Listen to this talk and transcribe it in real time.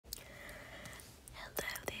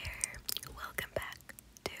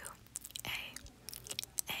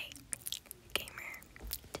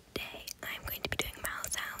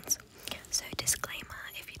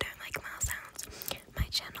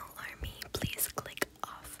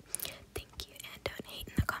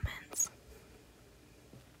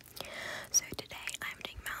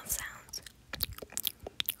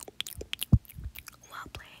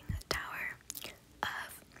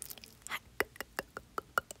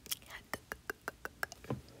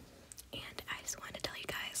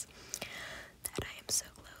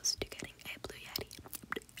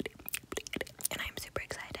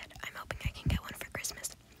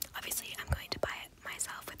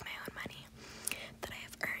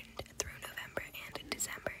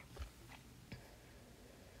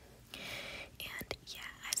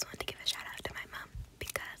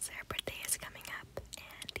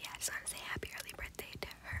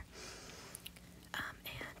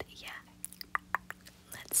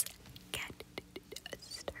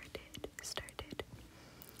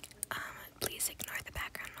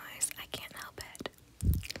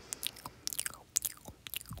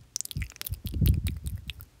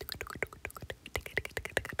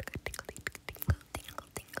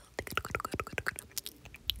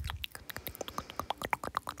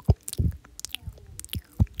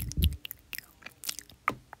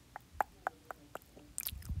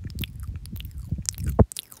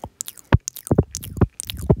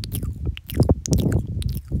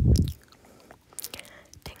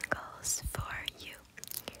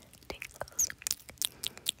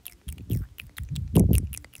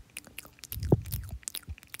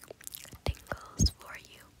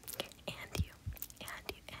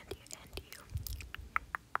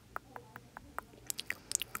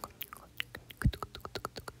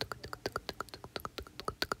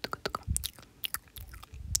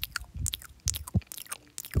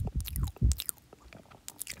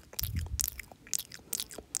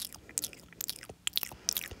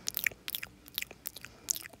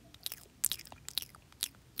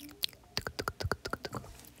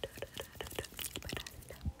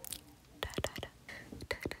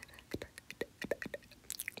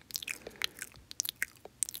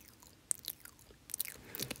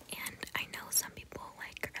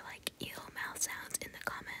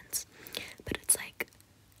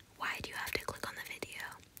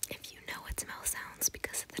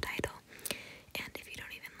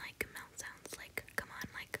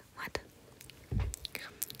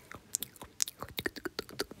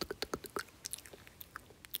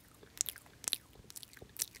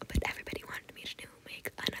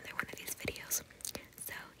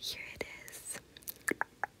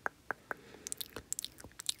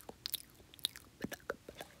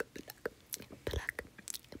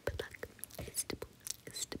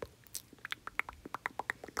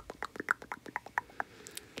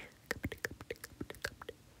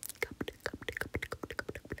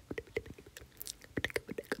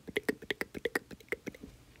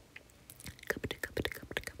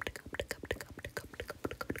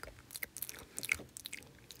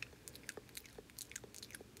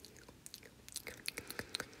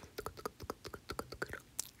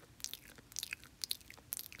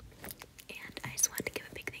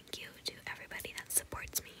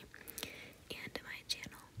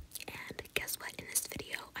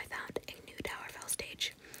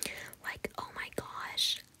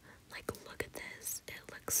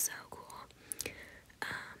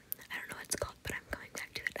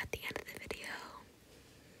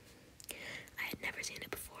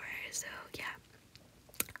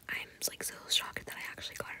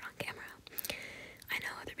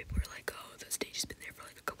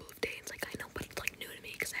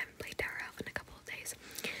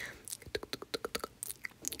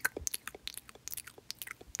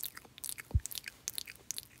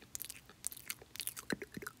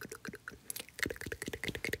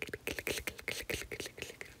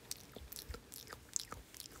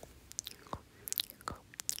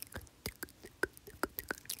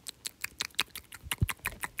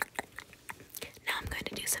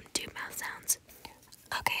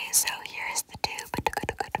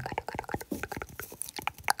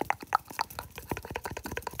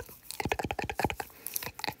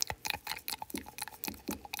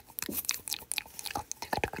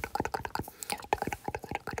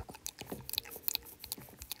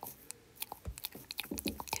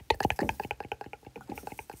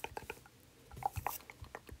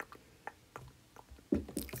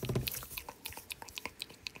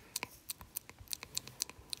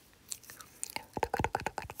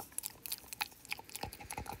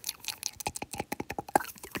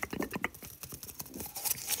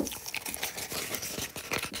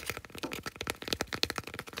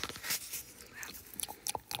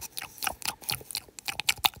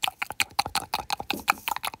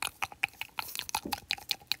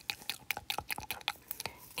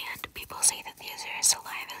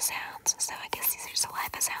sounds, so I guess these are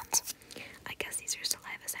saliva sounds. I guess these are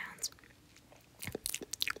saliva sounds.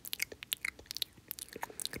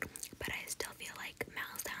 But I still feel like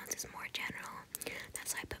mouth sounds is more general.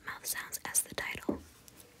 That's why I put mouth sounds as the title.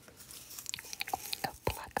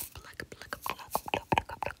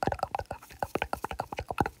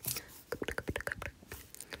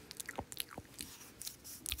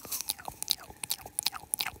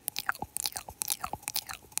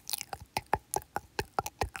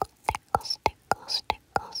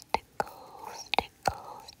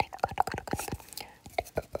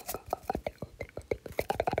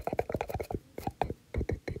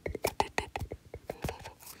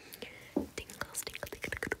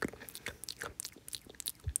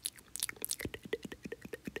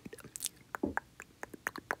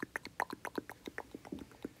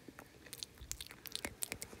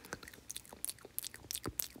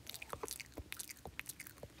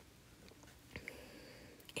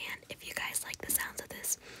 And if you guys like the sounds of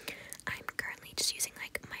this, I'm currently just using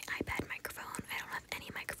like my iPad microphone. I don't have any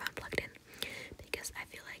microphone plugged in because I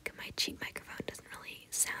feel like my cheap microphone doesn't really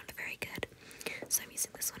sound very good. So I'm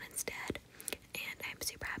using this one instead. And I'm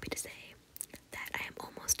super happy to say that I am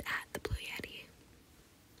almost at the Blue Yeti.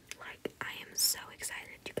 Like, I am so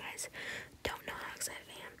excited. You guys don't know how excited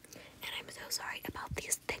I am. And I'm so sorry about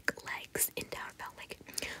these thick legs in Downfell. Like,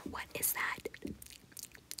 what is that?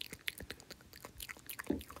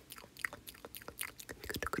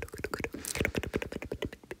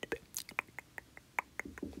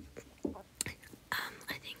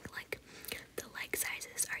 I think like the leg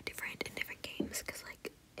sizes are different in different games because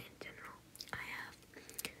like in general I have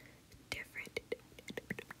different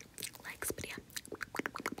legs, but yeah.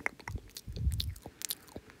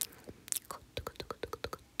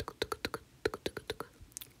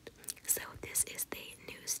 So this is the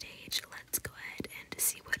new stage. Let's go ahead and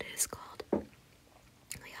see what it is called.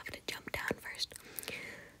 We have to jump down first.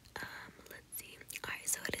 Let's see. Alright,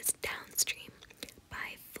 so it is Downstream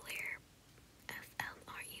by Flare.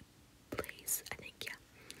 FLRE Blaze, I think, yeah.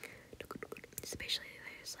 Especially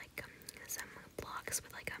there's like some blocks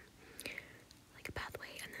with like a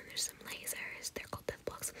pathway, and then there's some lasers. They're called death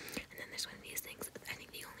blocks. And then there's one of these